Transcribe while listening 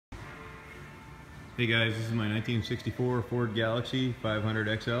Hey guys, this is my 1964 Ford Galaxie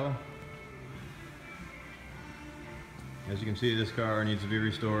 500 XL. As you can see, this car needs to be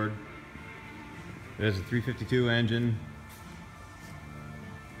restored. It has a 352 engine.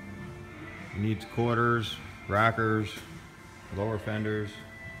 It needs quarters, rockers, lower fenders.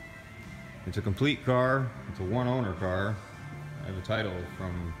 It's a complete car. It's a one-owner car. I have a title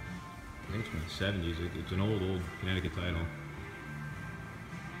from, I think it's from the 70s. It's an old Connecticut title.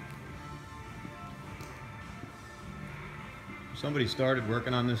 Somebody started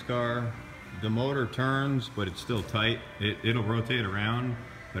working on this car. The motor turns, but it's still tight. It'll rotate around,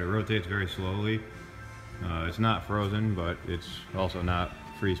 but it rotates very slowly. It's not frozen, but it's also not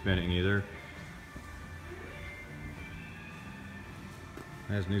free spinning either.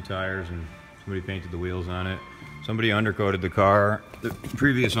 It has new tires and somebody painted the wheels on it. Somebody undercoated the car. The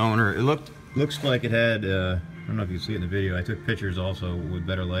previous owner, it looks like it had, I don't know if you can see it in the video, I took pictures also with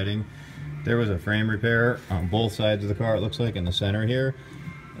better lighting. There was a frame repair on both sides of the car, it looks like, in the center here.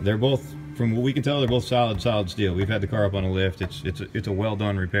 They're both, from what we can tell, they're both solid steel. We've had the car up on a lift. It's a well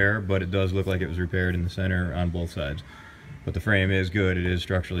done repair, but it does look like it was repaired in the center on both sides. But the frame is good, it is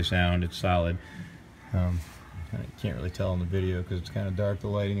structurally sound, it's solid. I can't really tell in the video because it's kind of dark. The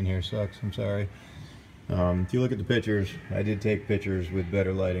lighting in here sucks, I'm sorry. If you look at the pictures, I did take pictures with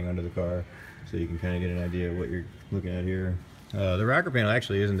better lighting under the car, so you can kind of get an idea of what you're looking at here. The rocker panel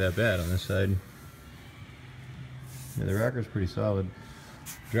actually isn't that bad on this side. Yeah, the rocker's pretty solid.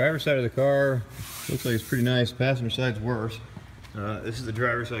 Driver's side of the car looks like it's pretty nice. Passenger side's worse. This is the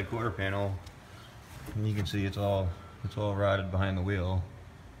driver's side quarter panel, and you can see it's all rotted behind the wheel,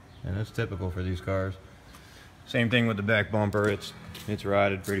 and that's typical for these cars. Same thing with the back bumper. It's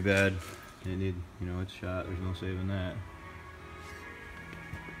rotted pretty bad. It's shot. There's no saving that.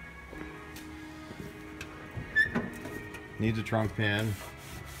 Needs a trunk pan.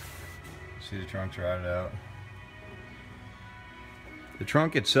 See, the trunk's rotted out. The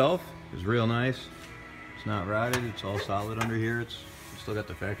trunk itself is real nice. It's not rotted. It's all solid under here. It's still got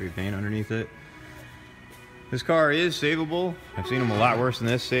the factory paint underneath it. This car is savable. I've seen them a lot worse than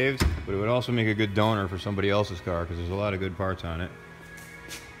this saved, but it would also make a good donor for somebody else's car because there's a lot of good parts on it.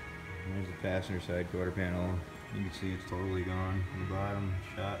 There's the passenger side quarter panel. You can see it's totally gone on the bottom,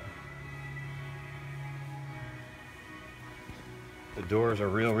 shot. The doors are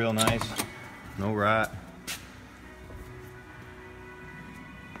real nice. No rot.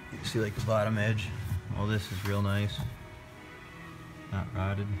 You can see like the bottom edge. All this is real nice. Not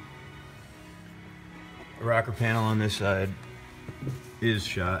rotted. The rocker panel on this side is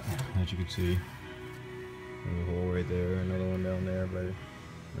shot, as you can see. There's a hole right there, another one down there by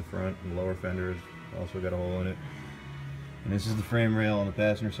the front, and the lower fender has also got a hole in it. And this is the frame rail on the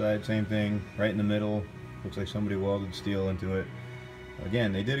passenger side, same thing, right in the middle. Looks like somebody welded steel into it.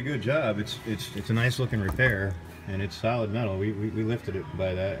 Again, they did a good job. It's a nice looking repair, and it's solid metal. We lifted it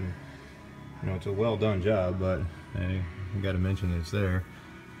by that, and it's a well done job, but I got to mention that it's there.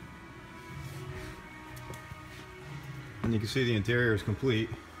 And you can see the interior is complete.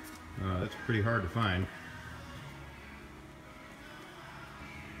 That's pretty hard to find.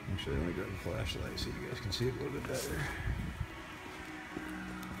 Actually, let me grab the flashlight so you guys can see it a little bit better.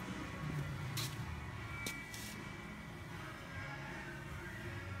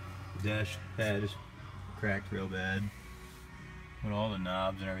 The dash pad is cracked real bad. But all the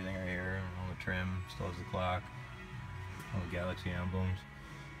knobs and everything are here, and all the trim, still has the clock, all the Galaxie emblems,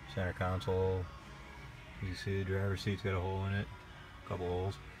 center console. As you see, the driver's seat's got a hole in it, a couple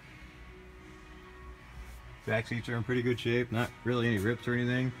holes. Back seats are in pretty good shape, not really any rips or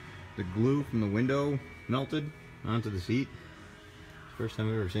anything. The glue from the window melted onto the seat. First time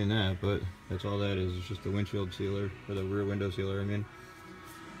I've ever seen that, but that's all that is. It's just the windshield sealer, or the rear window sealer, I mean.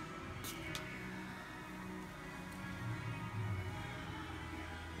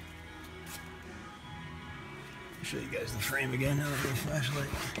 I'll show you guys the frame again now with the flashlight.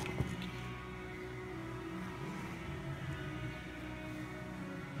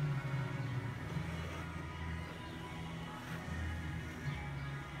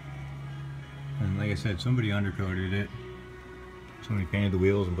 And like I said, somebody undercoated it. Somebody painted the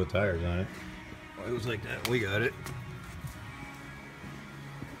wheels and put tires on it. Well, it was like that. We got it.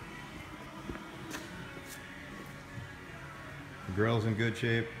 The grille's in good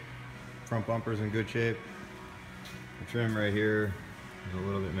shape. Front bumper's in good shape. The trim right here is a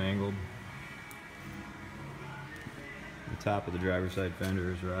little bit mangled. The top of the driver's side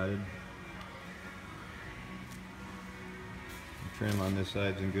fender is rotted. The trim on this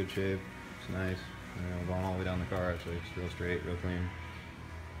side's in good shape. It's nice. Going all the way down the car, actually. It's real straight, real clean.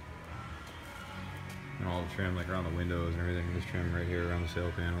 And all the trim, like around the windows and everything. This trim right here around the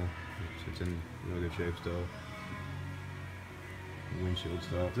sail panel, it's in really good shape still. Windshield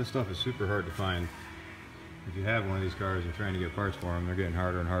stuff. This stuff is super hard to find. If you have one of these cars and trying to get parts for them, they're getting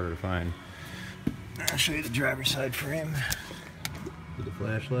harder and harder to find. I'll show you the driver's side frame with the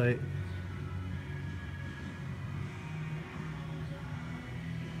flashlight.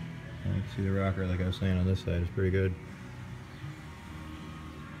 You can see the rocker, like I was saying, on this side is pretty good.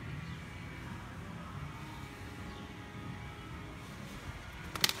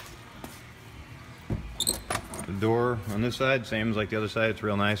 The door on this side, same as like the other side, it's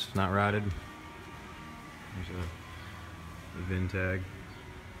real nice, it's not rotted. There's a VIN tag.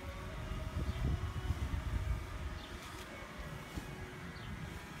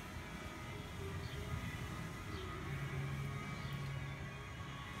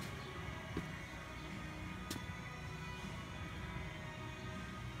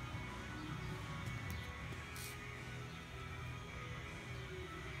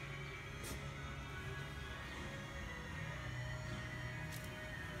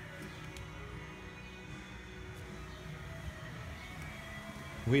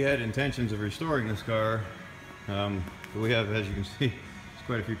 We had intentions of restoring this car, but we have, as you can see, there's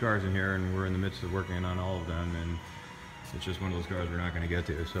quite a few cars in here, and we're in the midst of working on all of them, and it's just one of those cars we're not going to get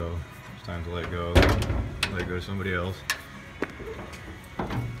to, so it's time to let it go to somebody else.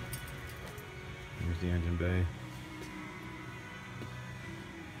 Here's the engine bay.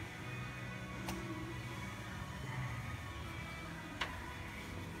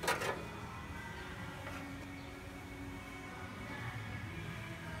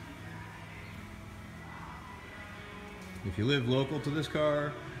 If you live local to this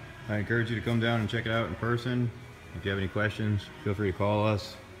car, I encourage you to come down and check it out in person. If you have any questions, feel free to call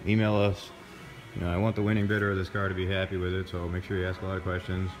us, email us. You know, I want the winning bidder of this car to be happy with it, so make sure you ask a lot of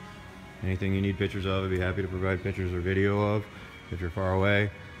questions. Anything you need pictures of, I'd be happy to provide pictures or video of if you're far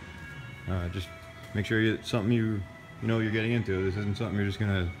away. Just make sure it's something you know you're getting into. This isn't something you're just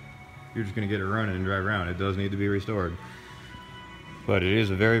gonna get it running and drive around. It does need to be restored. But it is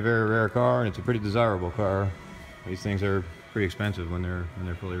a very, very rare car, and it's a pretty desirable car. These things are pretty expensive when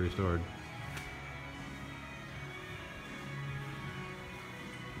they're fully restored.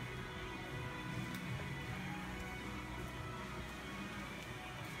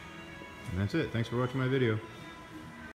 And that's it. Thanks for watching my video.